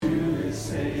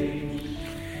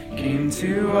came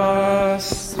to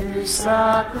us through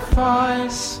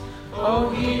sacrifice. Oh,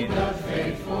 heed the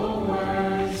faithful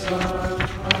words of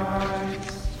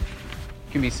Christ.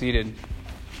 You can be seated.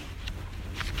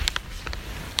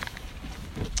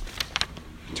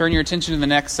 Turn your attention to the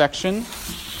next section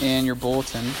in your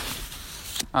bulletin.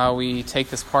 We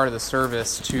take this part of the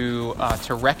service to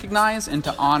recognize and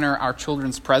to honor our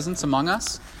children's presence among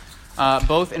us,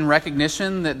 both in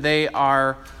recognition that they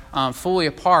are fully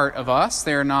a part of us.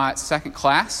 They are not second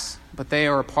class, but they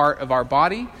are a part of our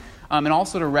body, and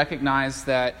also to recognize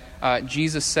that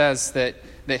Jesus says that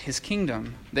his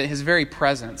kingdom, that his very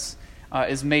presence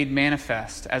is made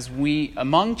manifest as we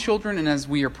among children and as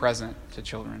we are present to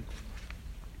children.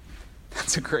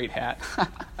 That's a great hat.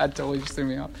 That totally just threw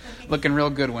me off. Looking real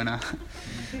good, Winna.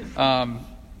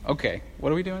 Okay,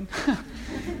 what are we doing?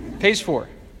 Page 4.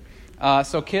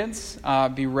 So kids,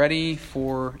 be ready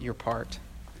for your part.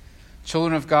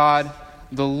 Children of God,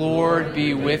 the Lord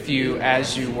be with you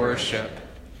as you worship.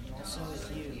 And also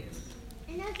with you.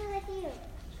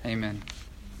 Amen.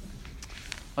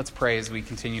 Let's pray as we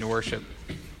continue to worship.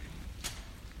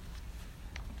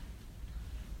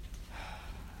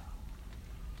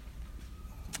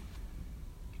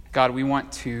 God, we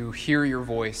want to hear your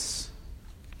voice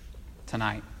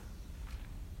tonight.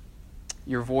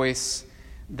 Your voice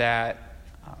that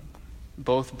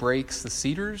both breaks the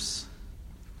cedars,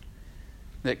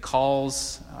 that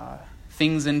calls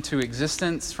things into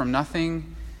existence from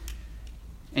nothing,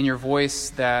 and your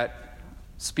voice that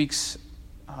speaks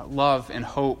love and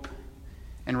hope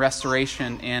and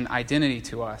restoration and identity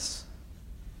to us.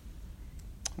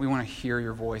 We want to hear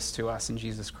your voice to us in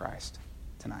Jesus Christ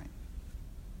tonight.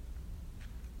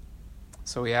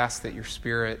 So we ask that your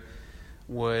Spirit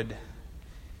would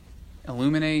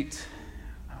illuminate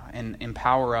and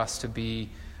empower us to be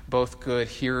both good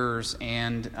hearers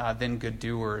and then good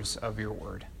doers of your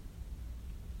word.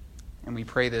 And we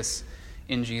pray this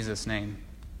in Jesus' name.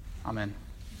 Amen.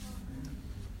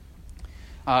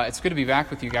 It's good to be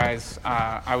back with you guys.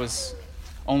 I was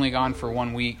only gone for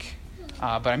 1 week,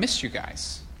 but I missed you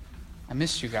guys. When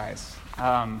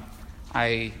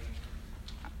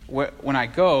I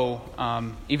go,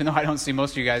 even though I don't see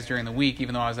most of you guys during the week,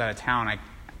 even though I was out of town,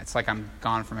 it's like I'm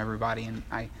gone from everybody, and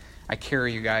I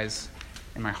carry you guys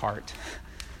in my heart.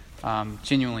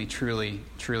 Genuinely, truly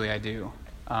I do.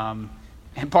 And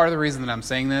part of the reason that I'm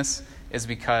saying this is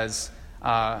because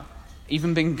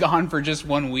even being gone for just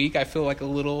 1 week, I feel like a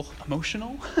little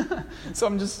emotional. So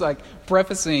I'm just like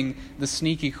prefacing the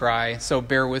sneaky cry, so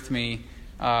bear with me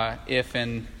if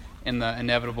in the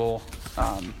inevitable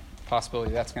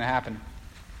possibility that's going to happen.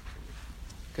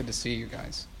 Good to see you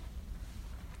guys.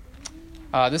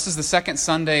 This is the second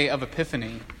Sunday of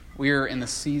Epiphany. We are in the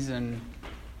season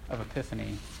of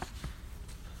Epiphany.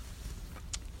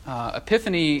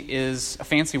 Epiphany is a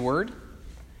fancy word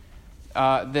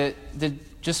that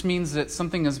just means that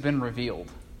something has been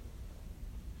revealed,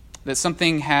 that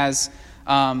something has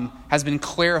been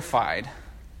clarified,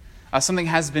 something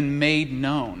has been made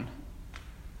known.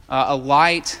 A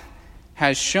light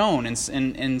has shone, and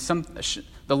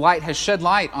the light has shed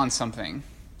light on something.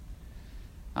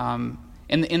 In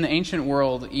the ancient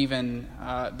world, even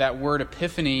that word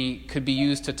epiphany could be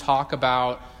used to talk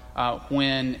about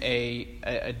when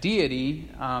a deity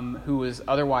who was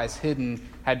otherwise hidden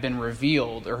had been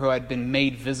revealed or who had been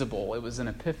made visible. It was an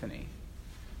epiphany.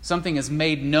 Something is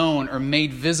made known or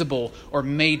made visible or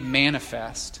made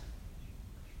manifest.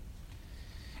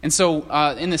 And so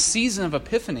in the season of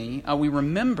Epiphany, we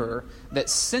remember that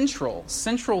central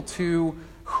to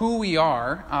who we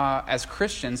are as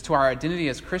Christians, to our identity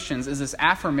as Christians, is this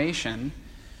affirmation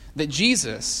that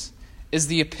Jesus is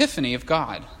the epiphany of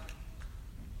God.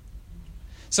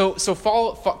 So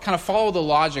follow the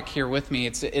logic here with me.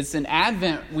 It's in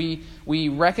Advent we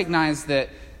recognize that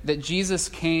Jesus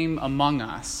came among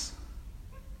us.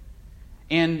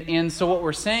 And so what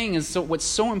we're saying is, so what's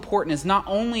so important is not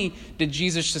only did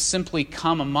Jesus just simply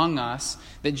come among us,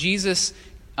 that Jesus's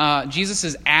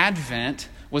advent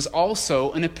was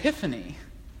also an epiphany.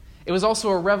 It was also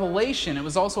a revelation. It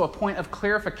was also a point of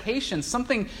clarification.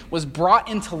 Something was brought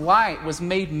into light, was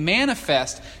made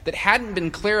manifest that hadn't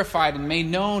been clarified and made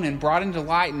known and brought into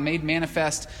light and made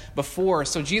manifest before.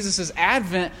 So Jesus'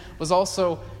 advent was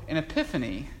also an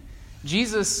epiphany.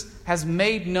 Jesus has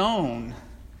made known,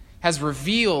 has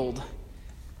revealed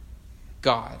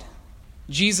God.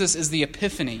 Jesus is the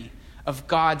epiphany of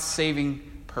God's saving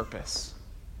purpose.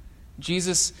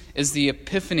 Jesus is the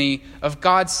epiphany of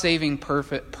God's saving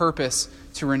purpose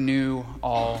to renew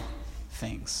all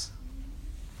things.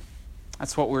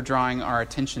 That's what we're drawing our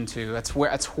attention to. That's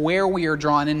where we are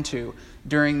drawn into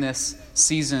during this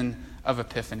season of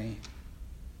Epiphany.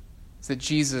 It's that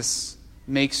Jesus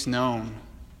makes known,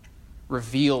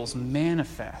 reveals,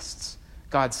 manifests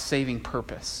God's saving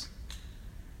purpose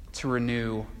to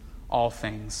renew all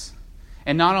things.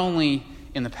 And not only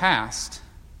in the past,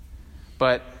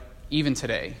 but even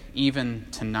today, even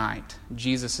tonight,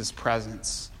 Jesus'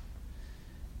 presence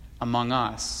among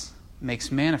us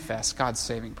makes manifest God's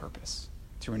saving purpose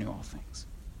to renew all things.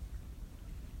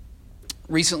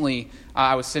 Recently,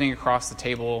 I was sitting across the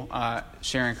table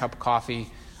sharing a cup of coffee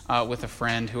with a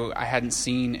friend who I hadn't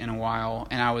seen in a while,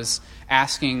 and I was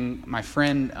asking my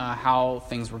friend how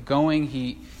things were going.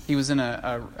 He was in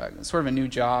a sort of a new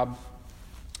job,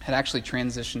 had actually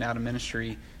transitioned out of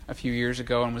ministry a few years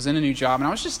ago, and was in a new job. And I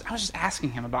was just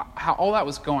asking him about how all that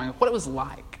was going, what it was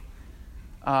like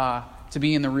to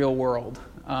be in the real world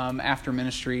after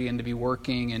ministry and to be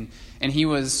working. And he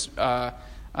was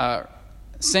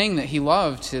saying that he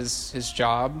loved his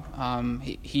job.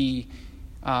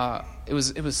 It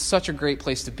was such a great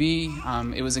place to be.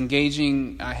 It was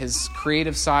engaging his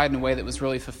creative side in a way that was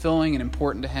really fulfilling and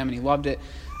important to him, and he loved it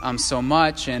so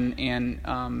much. And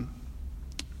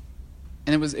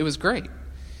it was great.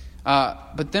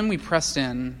 But then we pressed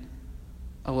in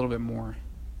a little bit more,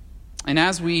 and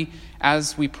as we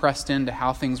pressed into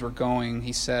how things were going,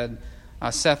 he said,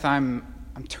 "Seth, I'm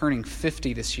turning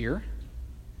 50 this year,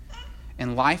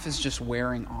 and life is just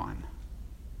wearing on."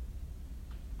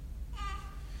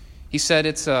 He said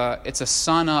it's a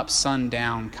sun up, sun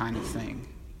down kind of thing.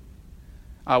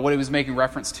 What he was making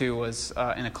reference to was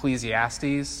in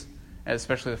Ecclesiastes,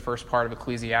 especially the first part of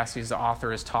Ecclesiastes, the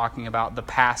author is talking about the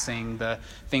passing, the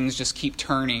things just keep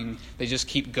turning, they just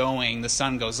keep going. The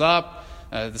sun goes up,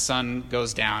 the sun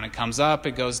goes down, it comes up,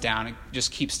 it goes down, it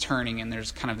just keeps turning, and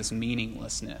there's kind of this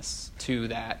meaninglessness to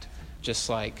that, just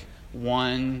like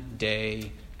one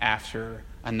day after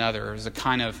another. It was a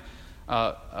kind of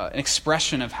an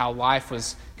expression of how life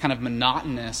was kind of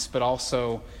monotonous, but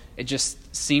also it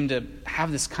just seemed to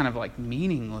have this kind of like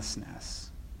meaninglessness.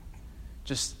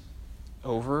 Just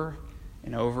over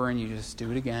and over, and you just do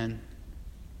it again.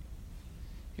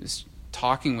 He was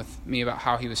talking with me about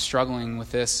how he was struggling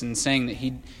with this and saying that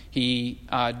he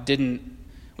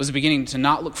was beginning to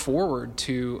not look forward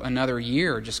to another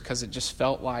year just because it just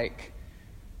felt like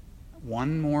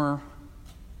one more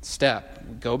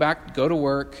step. Go back, go to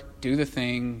work, do the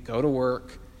thing, go to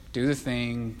work, do the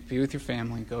thing, be with your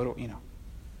family, go to. And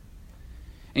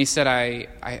he said,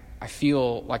 I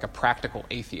feel like a practical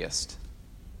atheist.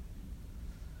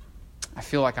 I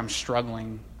feel like I'm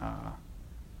struggling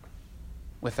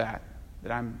with that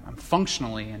I'm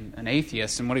functionally an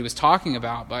atheist. And what he was talking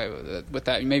about with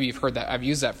that, maybe you've heard that, I've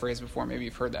used that phrase before, maybe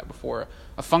you've heard that before,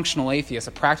 a functional atheist,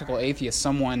 a practical atheist,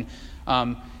 someone,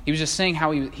 he was just saying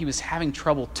how he was having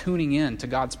trouble tuning in to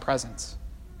God's presence,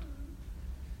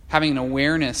 having an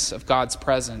awareness of God's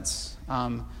presence,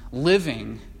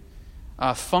 living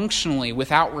functionally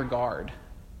without regard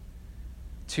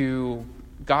to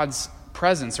God's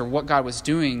presence or what God was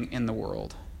doing in the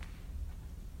world.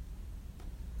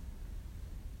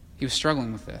 He was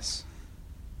struggling with this.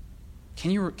 Can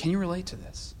you relate to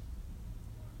this?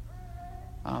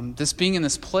 This being in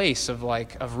this place of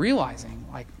realizing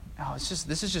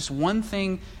this is just one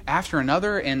thing after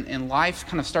another, and life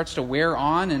kind of starts to wear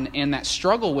on, and that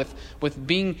struggle with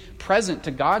being present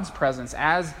to God's presence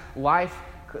as life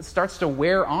starts to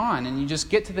wear on, and you just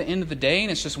get to the end of the day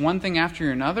and it's just one thing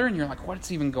after another, and you're like,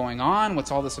 what's even going on? What's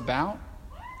all this about?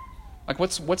 Like,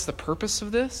 what's the purpose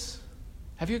of this?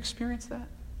 Have you experienced that?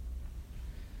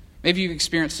 Maybe you've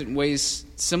experienced it in ways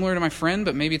similar to my friend,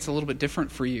 but maybe it's a little bit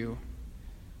different for you.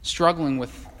 Struggling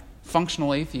with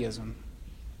functional atheism.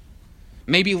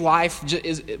 Maybe life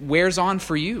wears on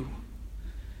for you.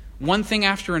 One thing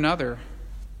after another.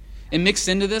 And mixed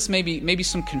into this, maybe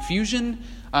some confusion,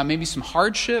 maybe some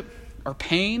hardship or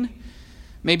pain.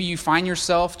 Maybe you find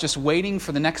yourself just waiting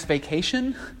for the next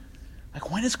vacation.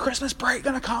 Like, when is Christmas break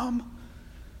going to come?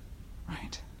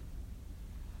 Right.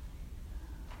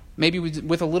 Maybe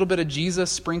with a little bit of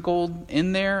Jesus sprinkled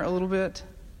in there a little bit.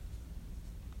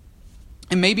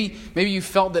 And maybe you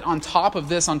felt that on top of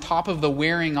this, on top of the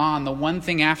wearing on, the one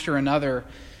thing after another,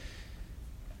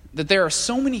 that there are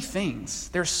so many things.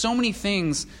 There are so many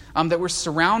things that we're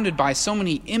surrounded by, so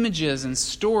many images and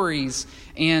stories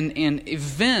and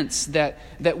events that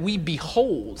we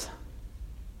behold,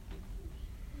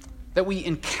 that we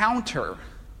encounter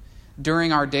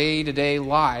during our day-to-day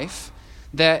life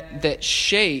that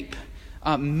shape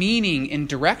meaning and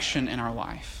direction in our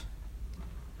life.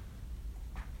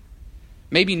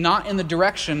 Maybe not in the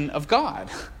direction of God.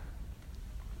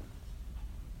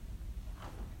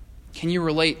 Can you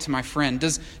relate to my friend?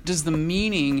 Does the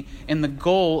meaning and the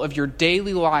goal of your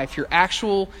daily life, your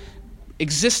actual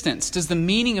existence, does the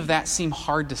meaning of that seem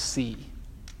hard to see?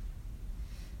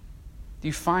 Do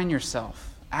you find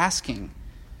yourself asking,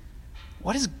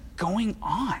 what is going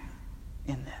on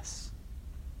in this?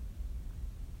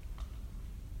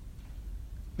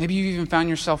 Maybe you've even found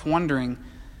yourself wondering,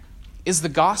 is the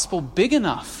gospel big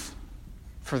enough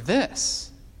for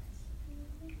this?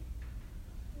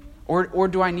 Or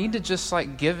do I need to just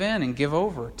give in and give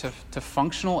over to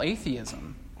functional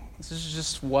atheism? This is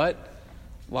just what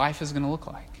life is going to look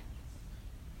like.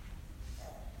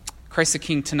 Christ the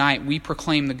King, tonight we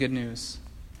proclaim the good news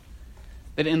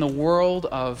that in the world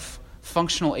of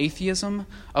functional atheism,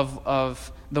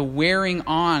 of the wearing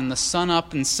on, the sun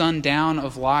up and sun down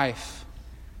of life,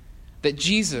 that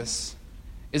Jesus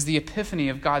is the epiphany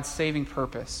of God's saving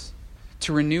purpose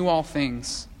to renew all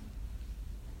things.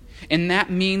 And that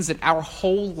means that our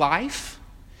whole life,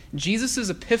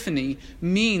 Jesus' epiphany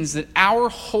means that our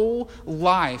whole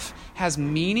life has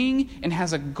meaning and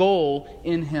has a goal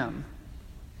in Him.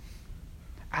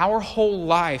 Our whole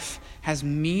life has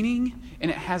meaning and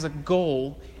it has a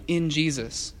goal in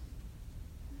Jesus.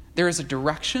 There is a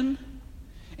direction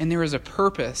and there is a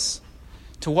purpose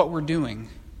to what we're doing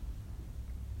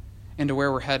and to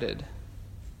where we're headed.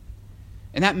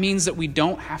 And that means that we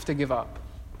don't have to give up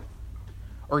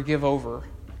or give over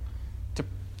to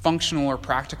functional or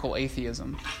practical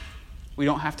atheism. We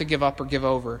don't have to give up or give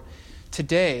over.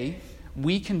 Today,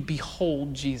 we can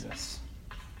behold Jesus,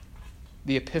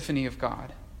 the epiphany of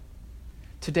God.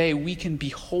 Today, we can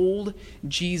behold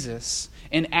Jesus.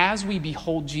 And as we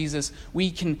behold Jesus, we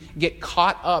can get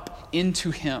caught up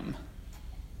into Him.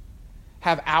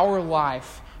 Have our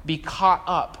life be caught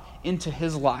up into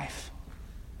His life.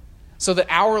 So that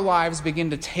our lives begin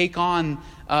to take on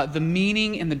the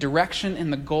meaning and the direction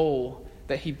and the goal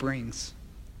that He brings.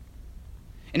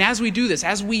 And as we do this,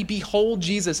 as we behold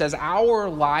Jesus, as our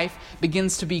life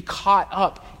begins to be caught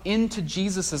up into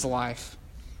Jesus' life,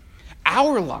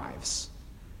 our lives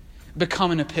become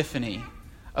an epiphany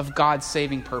of God's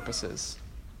saving purposes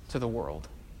to the world.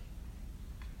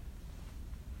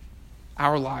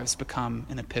 Our lives become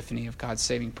an epiphany of God's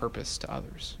saving purpose to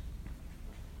others.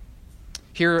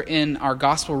 Here in our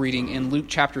gospel reading in Luke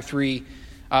chapter 3,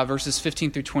 verses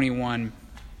 15 through 21,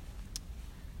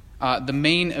 the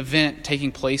main event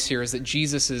taking place here is that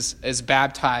Jesus is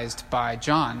baptized by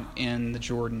John in the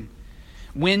Jordan.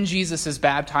 When Jesus is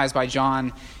baptized by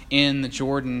John in the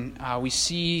Jordan, we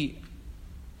see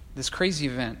this crazy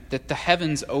event that the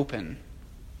heavens open.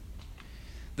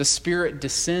 The Spirit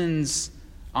descends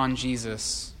on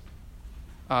Jesus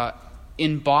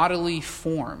in bodily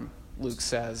form, Luke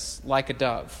says, like a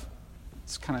dove.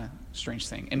 It's kind of a strange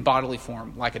thing. In bodily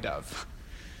form, like a dove.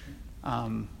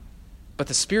 But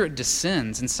the Spirit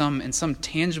descends in some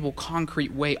tangible,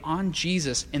 concrete way on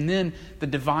Jesus, and then the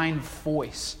divine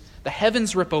voice. The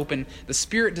heavens rip open, the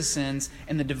Spirit descends,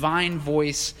 and the divine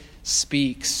voice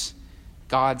speaks.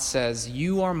 God says,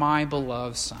 "You are my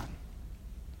beloved Son.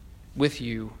 With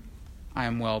you I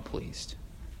am well pleased."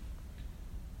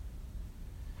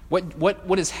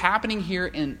 What is happening here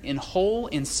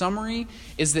in summary,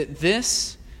 is that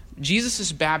this,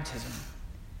 Jesus' baptism,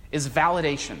 is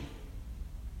validation.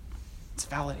 It's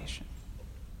validation.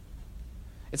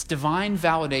 It's divine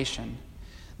validation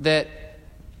that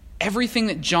everything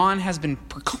that John has been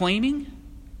proclaiming,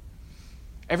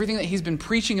 everything that he's been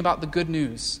preaching about the good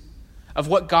news of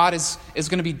what God is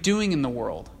going to be doing in the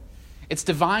world, it's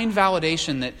divine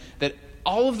validation that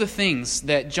all of the things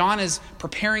that John is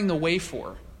preparing the way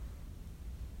for,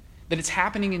 that it's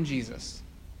happening in Jesus.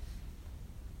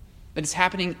 That it's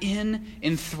happening in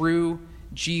and through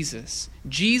Jesus.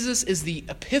 Jesus is the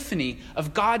epiphany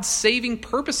of God's saving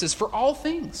purposes for all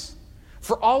things,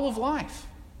 for all of life.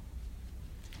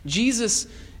 Jesus,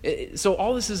 so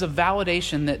all this is a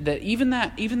validation that even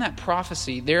that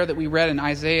prophecy there that we read in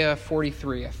Isaiah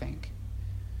 43, I think,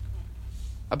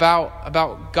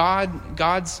 about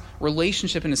God's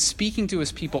relationship and His speaking to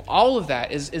His people, all of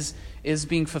that is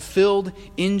being fulfilled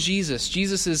in Jesus.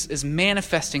 Jesus is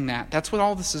manifesting that. That's what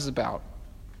all this is about.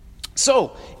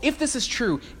 So, if this is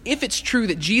true, if it's true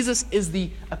that Jesus is the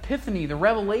epiphany, the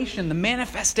revelation, the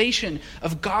manifestation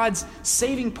of God's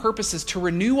saving purposes to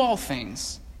renew all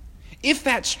things, if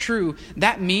that's true,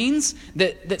 that means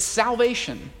that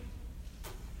salvation,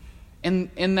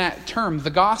 in that term,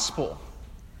 the gospel,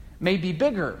 may be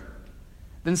bigger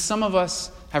than some of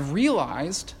us have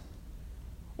realized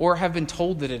or have been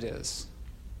told that it is.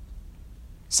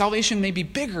 Salvation may be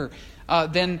bigger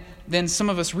than some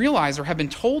of us realize or have been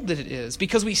told that it is.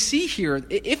 Because we see here,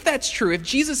 if that's true, if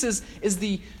Jesus is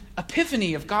the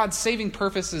epiphany of God's saving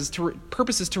purposes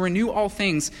to renew all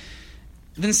things,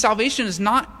 then salvation is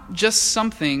not just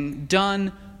something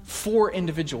done for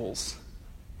individuals.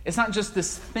 It's not just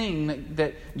this thing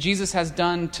that Jesus has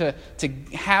done to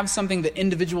have something that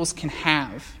individuals can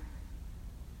have.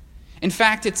 In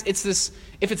fact, it's this.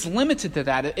 If it's limited to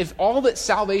that, if all that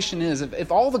salvation is,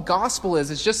 if all the gospel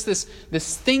is just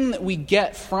this thing that we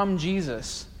get from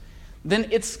Jesus, then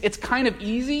it's kind of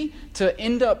easy to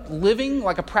end up living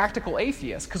like a practical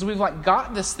atheist, because we've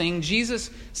got this thing.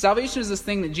 Salvation is this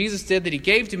thing that Jesus did, that he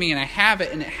gave to me, and I have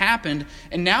it, and it happened.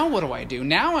 And now what do I do?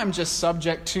 Now I'm just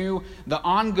subject to the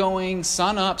ongoing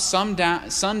sun up, sun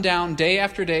down, day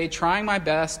after day, trying my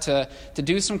best to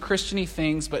do some Christian-y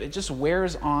things, but it just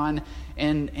wears on,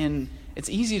 and it's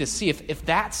easy to see if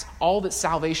that's all that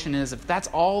salvation is, if that's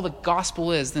all the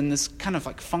gospel is, then this kind of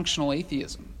functional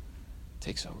atheism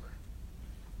takes over.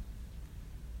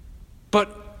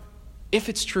 But if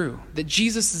it's true that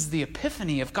Jesus is the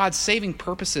epiphany of God's saving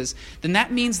purposes, then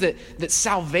that means that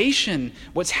salvation,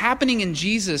 what's happening in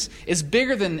Jesus, is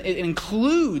bigger than, it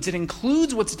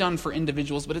includes what's done for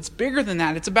individuals, but it's bigger than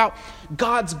that. It's about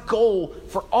God's goal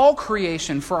for all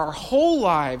creation, for our whole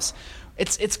lives.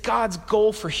 It's God's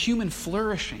goal for human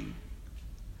flourishing.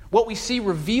 What we see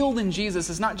revealed in Jesus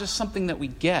is not just something that we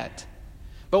get,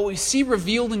 but what we see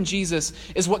revealed in Jesus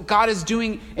is what God is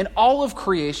doing in all of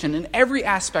creation, in every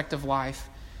aspect of life,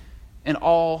 and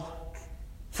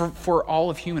for all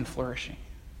of human flourishing.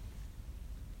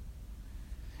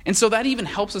 And so that even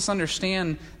helps us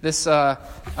understand this.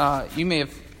 You may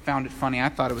have found it funny. I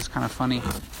thought it was kind of funny.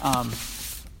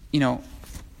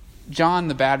 John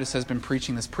the Baptist has been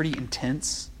preaching this pretty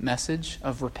intense message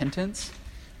of repentance.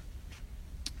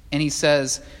 And he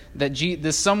says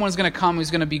that someone's going to come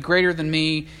who's going to be greater than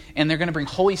me, and they're going to bring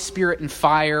Holy Spirit and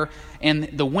fire, and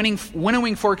the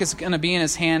winnowing fork is going to be in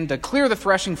his hand to clear the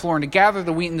threshing floor and to gather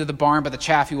the wheat into the barn, but the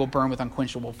chaff he will burn with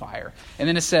unquenchable fire. And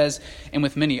then it says, and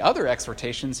with many other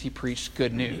exhortations, he preached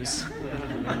good news.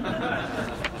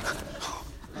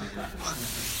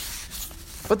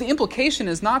 But the implication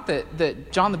is not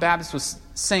that John the Baptist was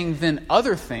saying then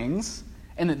other things,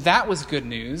 and that was good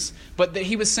news, but that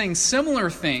he was saying similar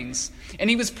things, and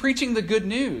he was preaching the good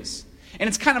news. And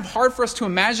it's kind of hard for us to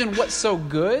imagine what's so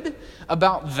good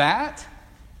about that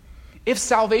if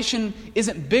salvation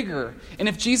isn't bigger, and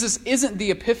if Jesus isn't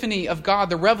the epiphany of God,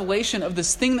 the revelation of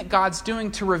this thing that God's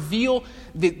doing to reveal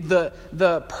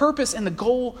the purpose and the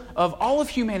goal of all of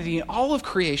humanity and all of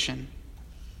creation.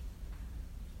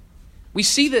 We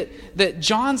see that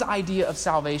John's idea of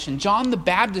salvation, John the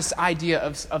Baptist's idea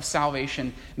of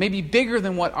salvation, may be bigger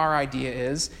than what our idea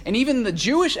is. And even the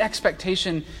Jewish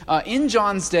expectation in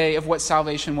John's day of what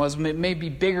salvation was may be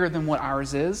bigger than what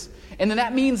ours is. And then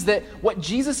that means that what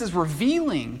Jesus is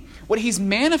revealing, what he's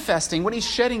manifesting, what he's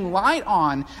shedding light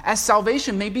on as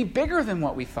salvation may be bigger than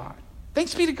what we thought.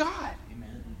 Thanks be to God.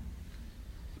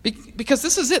 Because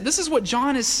this is it. This is what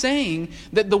John is saying,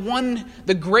 that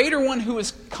the greater one who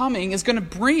is coming is going to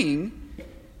bring.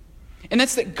 And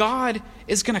that's that God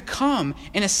is going to come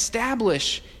and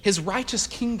establish his righteous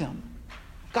kingdom.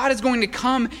 God is going to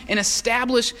come and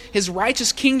establish his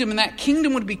righteous kingdom, and that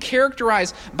kingdom would be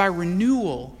characterized by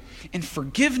renewal and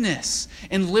forgiveness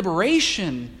and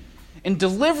liberation and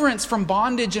deliverance from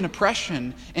bondage and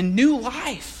oppression and new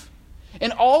life.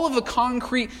 And all of the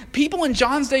concrete, people in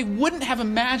John's day wouldn't have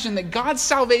imagined that God's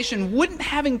salvation wouldn't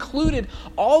have included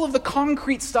all of the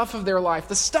concrete stuff of their life,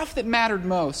 the stuff that mattered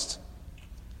most.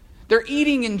 They're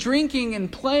eating and drinking and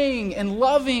playing and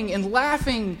loving and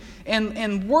laughing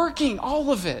and working, all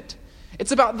of it.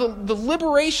 It's about the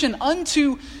liberation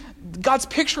unto God's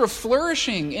picture of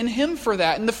flourishing in him for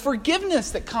that, and the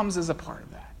forgiveness that comes as a part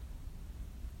of that.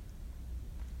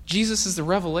 Jesus is the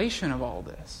revelation of all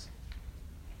this.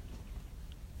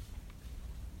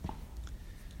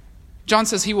 John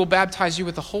says he will baptize you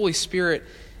with the Holy Spirit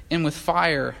and with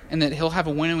fire, and that he'll have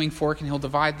a winnowing fork and he'll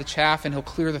divide the chaff and he'll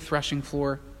clear the threshing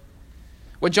floor.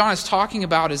 What John is talking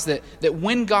about is that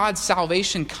when God's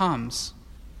salvation comes,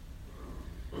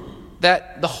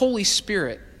 that the Holy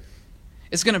Spirit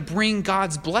is going to bring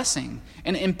God's blessing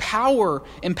and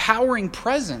empowering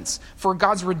presence for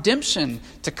God's redemption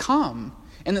to come.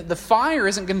 And that the fire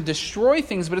isn't going to destroy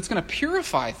things, but it's going to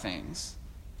purify things,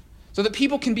 so that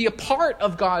people can be a part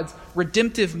of God's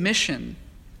redemptive mission.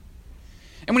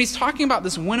 And when he's talking about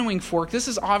this winnowing fork, this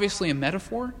is obviously a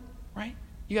metaphor, right?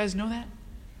 You guys know that?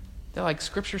 That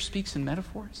Scripture speaks in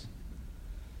metaphors?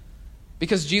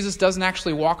 Because Jesus doesn't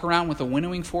actually walk around with a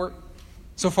winnowing fork,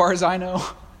 so far as I know.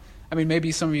 I mean,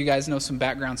 maybe some of you guys know some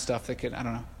background stuff that could, I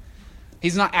don't know.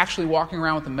 He's not actually walking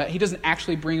around with he doesn't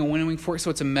actually bring a winnowing fork, so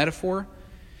it's a metaphor.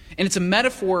 And it's a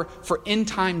metaphor for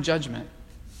end-time judgment.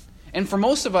 And for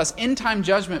most of us, end-time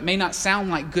judgment may not sound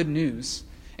like good news.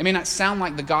 It may not sound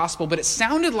like the gospel, but it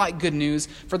sounded like good news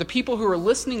for the people who were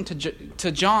listening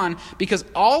to John, because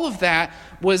all of that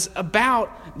was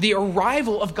about the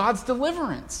arrival of God's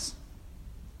deliverance.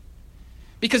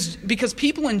 Because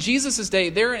people in Jesus' day,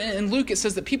 there in Luke it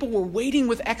says that people were waiting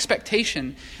with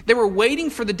expectation. They were waiting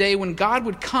for the day when God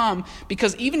would come,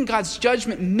 because even God's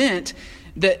judgment meant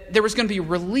that there was going to be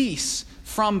release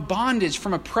from bondage,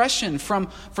 from oppression, from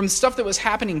stuff that was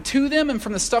happening to them, and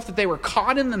from the stuff that they were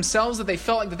caught in themselves that they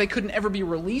felt like that they couldn't ever be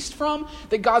released from.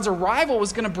 That God's arrival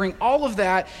was going to bring all of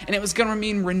that, and it was going to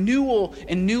mean renewal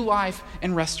and new life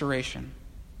and restoration.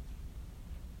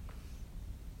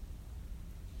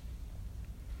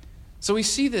 So we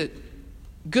see that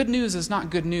good news is not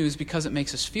good news because it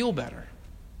makes us feel better.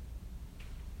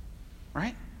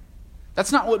 Right?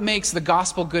 That's not what makes the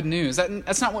gospel good news.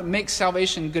 That's not what makes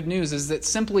salvation good news, is that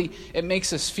simply it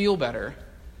makes us feel better.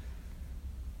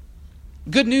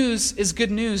 Good news is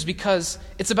good news because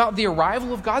it's about the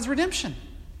arrival of God's redemption.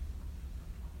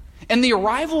 And the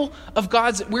arrival of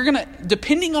God's,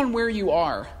 depending on where you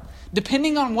are,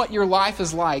 depending on what your life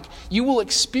is like, you will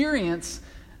experience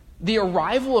the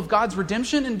arrival of God's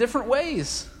redemption in different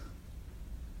ways.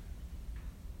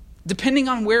 Depending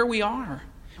on where we are.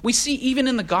 We see even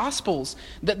in the Gospels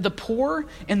that the poor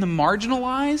and the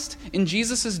marginalized in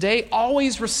Jesus' day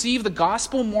always receive the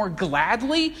gospel more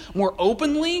gladly, more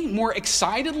openly, more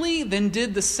excitedly than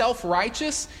did the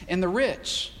self-righteous and the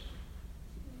rich.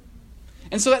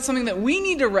 And so that's something that we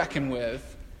need to reckon with.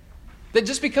 That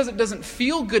just because it doesn't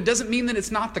feel good doesn't mean that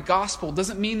it's not the gospel,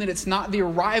 doesn't mean that it's not the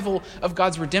arrival of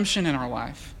God's redemption in our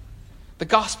life. The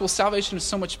gospel, salvation is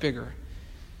so much bigger.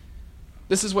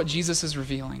 This is what Jesus is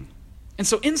revealing. And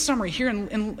so in summary, here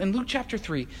in Luke chapter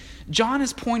 3, John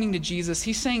is pointing to Jesus.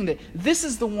 He's saying that this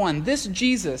is the one, this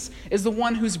Jesus is the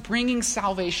one who's bringing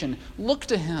salvation. Look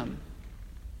to him.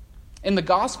 In the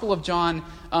Gospel of John,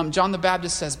 John the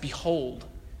Baptist says, behold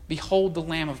the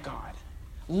Lamb of God.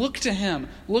 Look to him.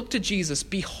 Look to Jesus.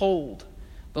 Behold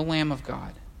the Lamb of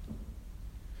God.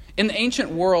 In the ancient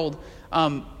world,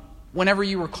 whenever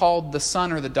you were called the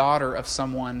son or the daughter of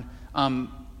someone,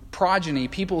 progeny,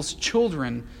 people's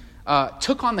children,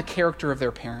 took on the character of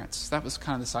their parents. That was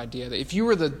kind of this idea that if you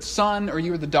were the son or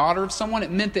you were the daughter of someone,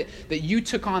 it meant that you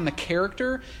took on the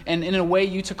character, and in a way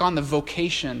you took on the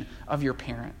vocation of your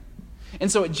parent.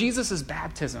 And so at Jesus'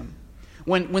 baptism,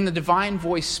 when the divine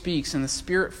voice speaks and the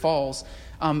Spirit falls,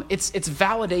 it's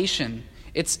validation.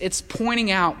 It's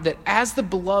pointing out that as the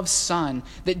beloved Son,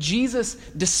 that Jesus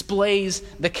displays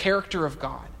the character of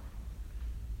God.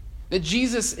 That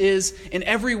Jesus is in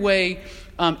every way,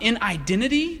 in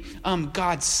identity,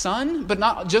 God's Son, but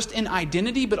not just in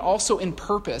identity, but also in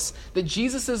purpose. That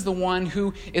Jesus is the one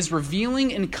who is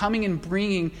revealing and coming and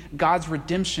bringing God's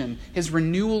redemption, his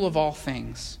renewal of all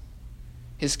things,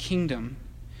 his kingdom.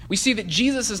 We see that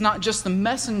Jesus is not just the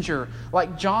messenger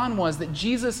like John was, that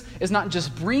Jesus is not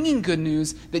just bringing good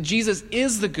news, that Jesus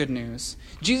is the good news.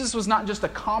 Jesus was not just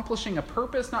accomplishing a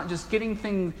purpose, not just getting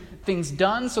things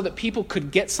done so that people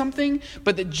could get something,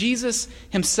 but that Jesus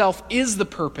himself is the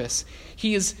purpose.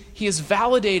 He is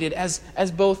validated as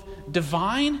both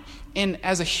divine and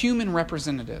as a human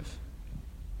representative.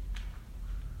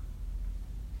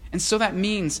 And so that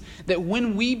means that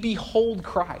when we behold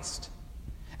Christ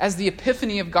as the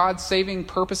epiphany of God's saving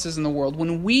purposes in the world,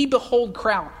 when we behold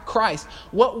Christ,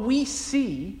 what we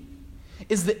see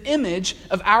is the image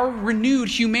of our renewed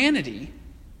humanity.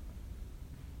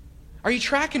 Are you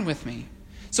tracking with me?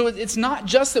 So it's not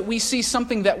just that we see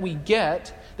something that we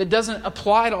get that doesn't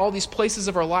apply to all these places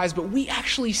of our lives, but we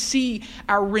actually see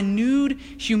our renewed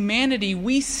humanity.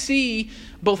 We see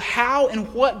both how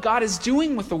and what God is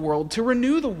doing with the world to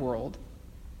renew the world.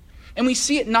 And we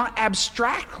see it not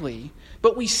abstractly,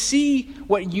 but we see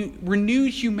what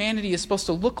renewed humanity is supposed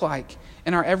to look like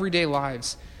in our everyday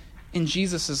lives, in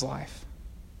Jesus' life.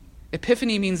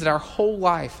 Epiphany means that our whole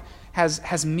life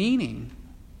has meaning,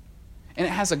 and it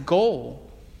has a goal.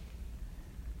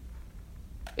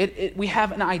 We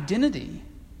have an identity.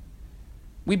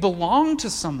 We belong to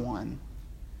someone.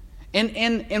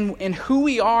 And who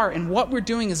we are and what we're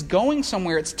doing is going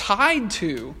somewhere. It's tied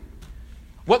to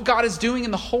what God is doing in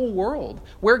the whole world,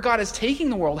 where God is taking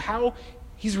the world, how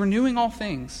he's renewing all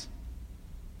things.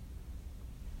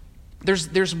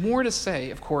 There's more to say,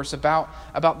 of course, about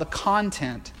the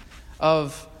content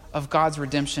of God's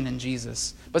redemption in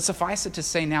Jesus. But suffice it to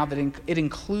say now that it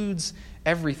includes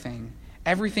everything.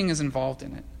 Everything is involved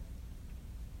in it.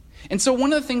 And so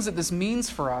one of the things that this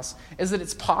means for us is that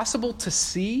it's possible to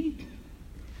see,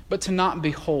 but to not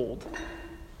behold.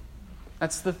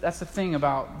 That's the thing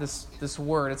about this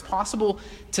word. It's possible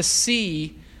to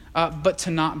see, but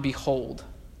to not behold.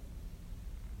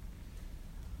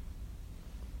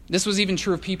 This was even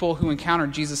true of people who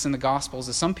encountered Jesus in the Gospels.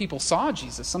 As some people saw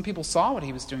Jesus, some people saw what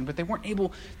he was doing, but they weren't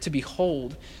able to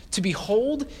behold. To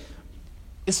behold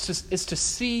is to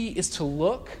see, is to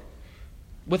look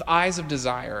with eyes of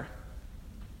desire.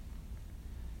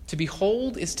 To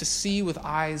behold is to see with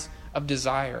eyes of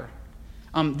desire.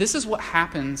 This is what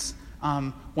happens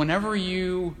whenever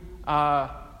you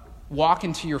walk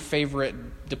into your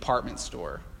favorite department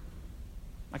store.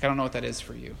 Like, I don't know what that is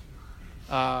for you.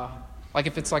 Like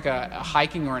if it's like a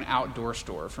hiking or an outdoor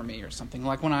store for me or something.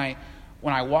 Like when I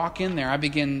walk in there, I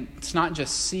begin to not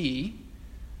just see,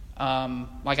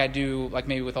 like I do, like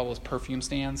maybe with all those perfume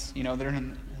stands, that are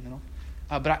in the middle,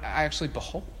 but I actually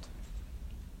behold.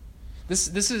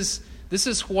 This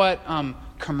is what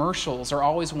commercials are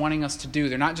always wanting us to do.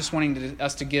 They're not just wanting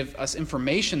us to give us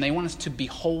information. They want us to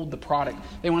behold the product.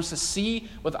 They want us to see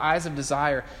with eyes of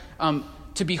desire.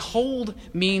 To behold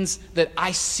means that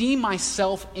I see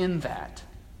myself in that.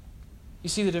 You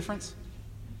see the difference?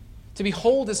 To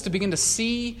behold is to begin to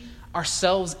see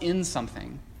ourselves in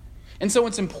something. And so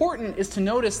what's important is to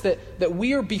notice that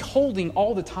we are beholding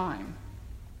all the time.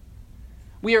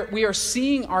 We are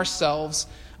seeing ourselves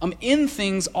in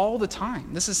things all the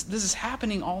time. This is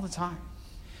happening all the time.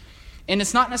 And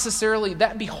it's not necessarily,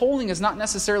 that beholding is not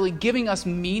necessarily giving us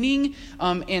meaning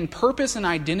and purpose and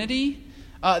identity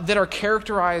that are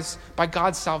characterized by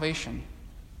God's salvation.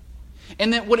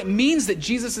 And that what it means that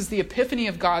Jesus is the epiphany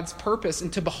of God's purpose,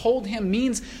 and to behold him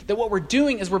means that what we're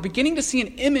doing is we're beginning to see an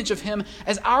image of him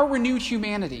as our renewed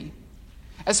humanity,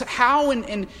 as how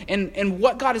and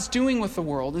what God is doing with the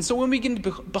world. And so when we begin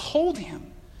to behold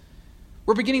him,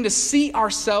 we're beginning to see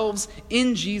ourselves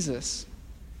in Jesus,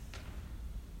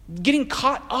 getting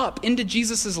caught up into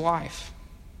Jesus' life.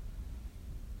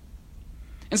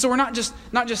 And so we're not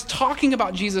just talking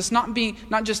about Jesus,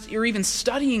 or even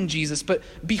studying Jesus, but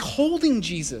beholding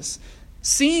Jesus,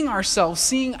 seeing ourselves,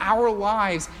 seeing our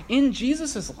lives in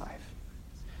Jesus' life.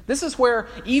 This is where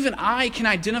even I can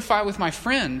identify with my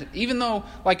friend, even though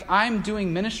like I'm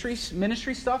doing ministry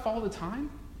stuff all the time.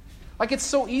 Like it's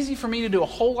so easy for me to do a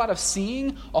whole lot of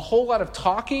seeing, a whole lot of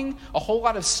talking, a whole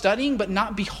lot of studying, but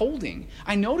not beholding.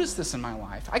 I notice this in my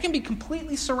life. I can be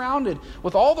completely surrounded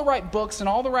with all the right books and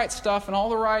all the right stuff and all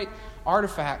the right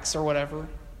artifacts or whatever,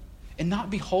 and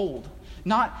not behold,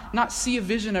 not see a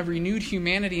vision of renewed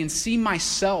humanity and see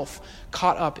myself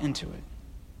caught up into it.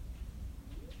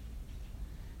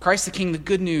 Christ the King, the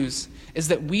good news is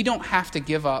that we don't have to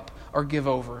give up or give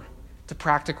over to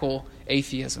practical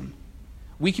atheism.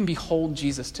 We can behold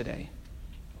Jesus today.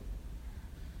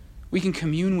 We can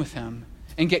commune with him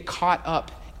and get caught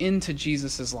up into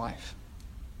Jesus' life.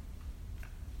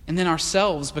 And then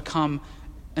ourselves become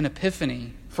an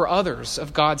epiphany for others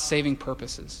of God's saving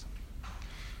purposes.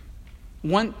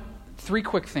 Three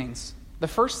quick things. The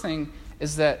first thing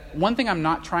is that one thing I'm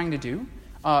not trying to do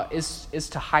is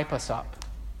to hype us up.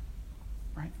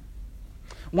 Right?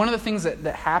 One of the things that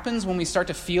happens when we start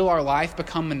to feel our life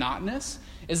become monotonous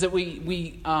is that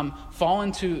we fall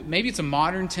into, maybe it's a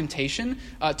modern temptation,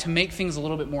 to make things a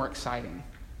little bit more exciting.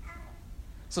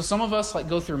 So some of us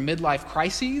go through midlife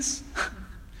crises,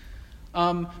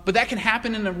 but that can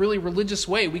happen in a really religious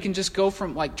way. We can just go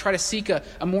from try to seek a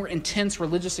more intense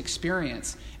religious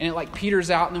experience, and it peters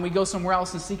out, and then we go somewhere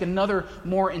else and seek another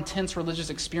more intense religious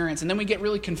experience, and then we get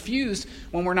really confused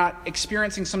when we're not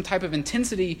experiencing some type of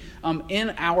intensity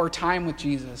in our time with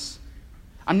Jesus.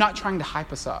 I'm not trying to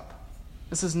hype us up.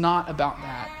 This is not about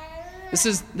that.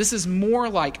 This is more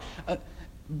like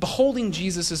beholding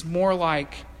Jesus is more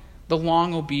like the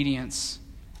long obedience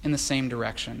in the same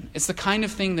direction. It's the kind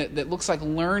of thing that looks like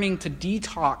learning to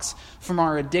detox from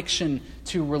our addiction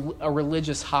to a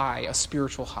religious high, a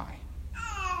spiritual high.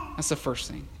 That's the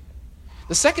first thing.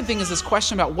 The second thing is this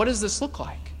question about what does this look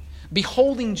like?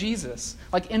 Beholding Jesus,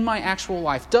 in my actual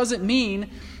life. Does it mean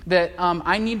that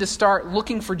I need to start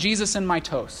looking for Jesus in my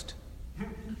toast?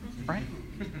 Right?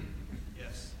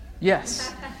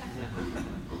 Yes.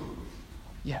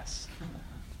 Yes.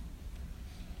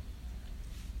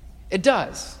 It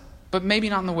does, but maybe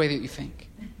not in the way that you think.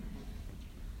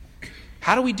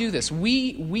 How do we do this?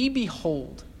 We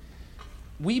behold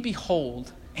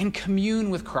and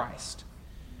commune with Christ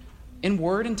in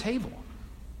word and table.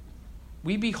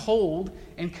 We behold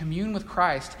and commune with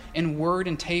Christ in word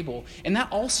and table. And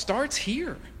that all starts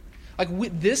here.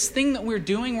 This thing that we're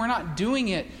doing, we're not doing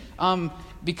it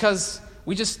because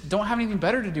we just don't have anything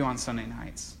better to do on Sunday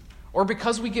nights. or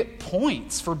because we get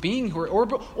points for being here,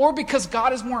 or because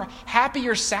God is more happy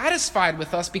or satisfied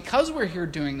with us because we're here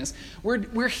doing this.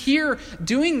 We're here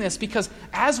doing this because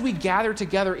as we gather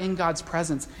together in God's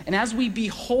presence, and as we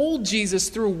behold Jesus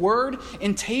through word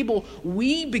and table,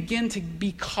 we begin to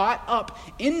be caught up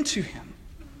into him,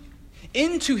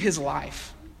 into his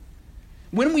life.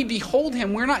 When we behold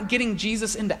him, we're not getting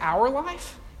Jesus into our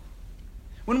life.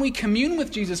 When we commune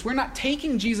with Jesus, we're not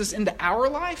taking Jesus into our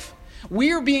life.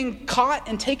 We are being caught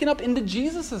and taken up into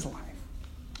Jesus' life.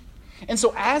 And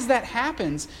so as that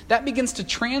happens, that begins to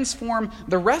transform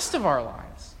the rest of our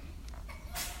lives.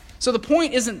 So the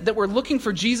point isn't that we're looking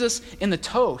for Jesus in the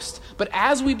toast, but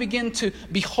as we begin to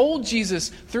behold Jesus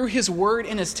through his word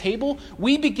and his table,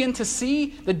 we begin to see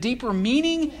the deeper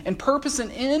meaning and purpose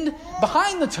and end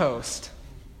behind the toast.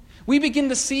 We begin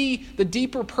to see the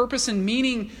deeper purpose and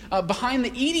meaning behind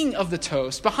the eating of the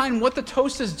toast, behind what the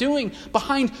toast is doing,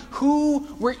 behind who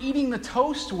we're eating the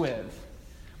toast with.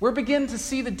 We're beginning to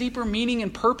see the deeper meaning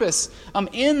and purpose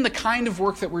in the kind of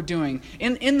work that we're doing,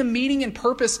 in the meaning and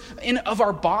purpose of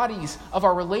our bodies, of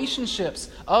our relationships,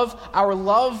 of our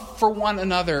love for one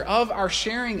another, of our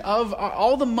sharing, of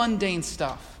all the mundane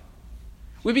stuff.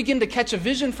 We begin to catch a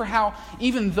vision for how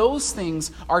even those things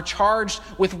are charged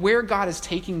with where God is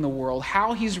taking the world,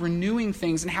 how he's renewing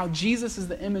things, and how Jesus is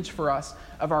the image for us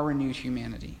of our renewed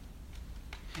humanity.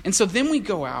 And so then we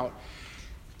go out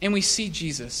and we see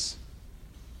Jesus,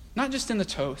 not just in the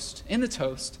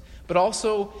toast, but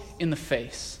also in the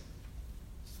face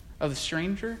of the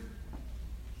stranger,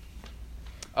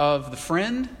 of the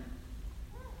friend,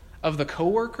 of the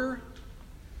coworker,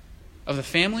 of the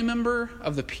family member,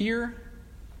 of the peer.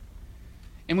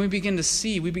 And we begin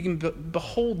to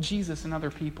behold Jesus in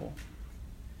other people.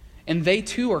 And they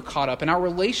too are caught up, and our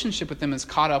relationship with them is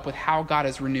caught up with how God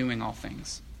is renewing all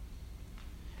things.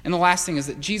 And the last thing is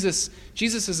that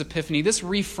Jesus' epiphany, this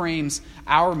reframes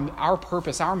our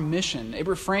purpose, our mission. It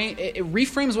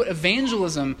reframes what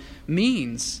evangelism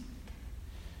means.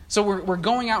 So we're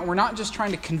going out and we're not just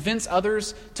trying to convince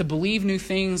others to believe new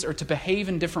things or to behave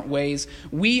in different ways.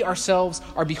 We ourselves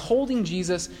are beholding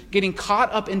Jesus, getting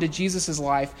caught up into Jesus'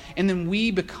 life, and then we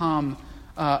become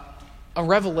a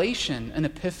revelation, an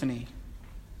epiphany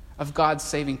of God's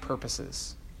saving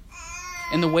purposes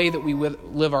in the way that we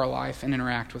live our life and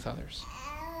interact with others.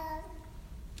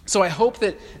 So I hope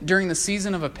that during the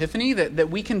season of Epiphany that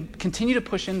we can continue to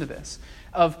push into this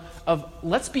of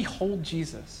let's behold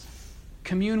Jesus.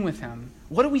 Commune with him.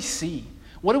 What do we see?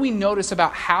 What do we notice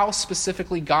about how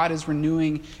specifically God is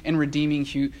renewing and redeeming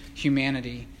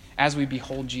humanity as we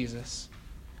behold Jesus?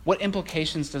 What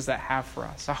implications does that have for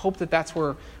us? I hope that that's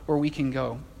where we can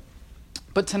go.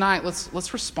 But tonight,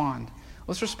 let's respond.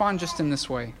 Let's respond just in this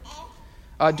way.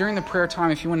 During the prayer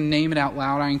time, if you want to name it out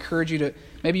loud, I encourage you to,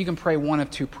 maybe you can pray one of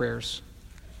two prayers.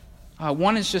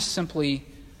 One is just simply,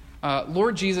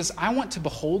 Lord Jesus, I want to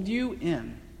behold you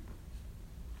in.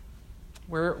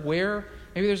 Where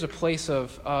maybe there's a place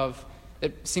of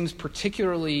that seems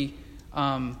particularly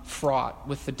fraught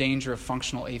with the danger of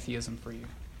functional atheism for you.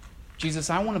 Jesus,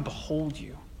 I want to behold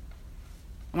you.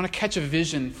 I want to catch a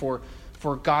vision for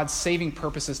God's saving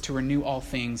purposes to renew all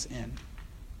things in.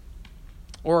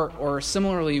 Or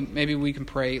similarly, maybe we can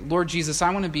pray, Lord Jesus,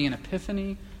 I want to be an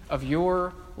epiphany of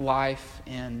your life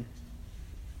in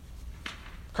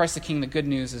Christ the King. The good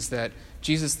news is that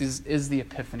Jesus is the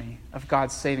epiphany of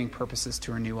God's saving purposes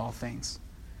to renew all things.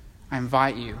 I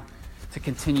invite you to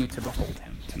continue to behold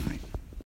him tonight.